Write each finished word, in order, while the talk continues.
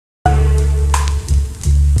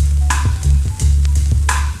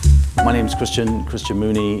My name is Christian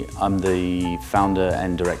Mooney. I'm the founder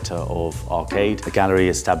and director of Arcade, a gallery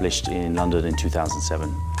established in London in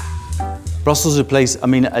 2007. Brussels is a place,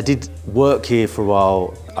 I did work here for a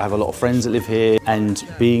while. I have a lot of friends that live here, and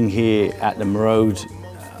being here at TheMerode,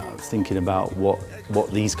 thinking about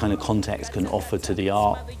what these kind of contexts can offer to the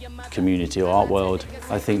art community or art world.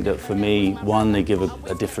 I think that for me, one, they give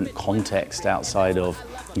a different context outside of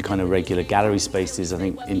the kind of regular gallery spaces, I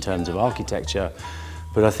think, in terms of architecture.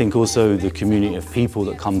 But I think also the community of people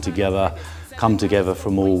that come together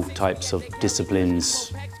from all types of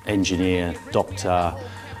disciplines, engineer, doctor,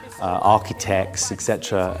 architects,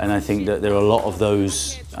 etc. And I think that there are a lot of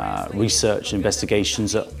those research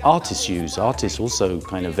investigations that artists use. Artists also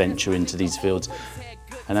kind of venture into these fields.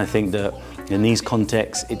 And I think that in these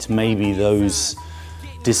contexts, it's maybe those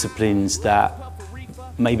disciplines that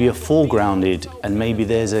maybe are foregrounded, and maybe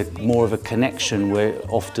there's more of a connection where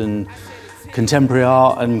often contemporary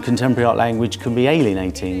art and contemporary art language can be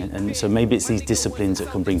alienating, and so maybe it's these disciplines that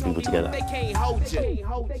can bring people together.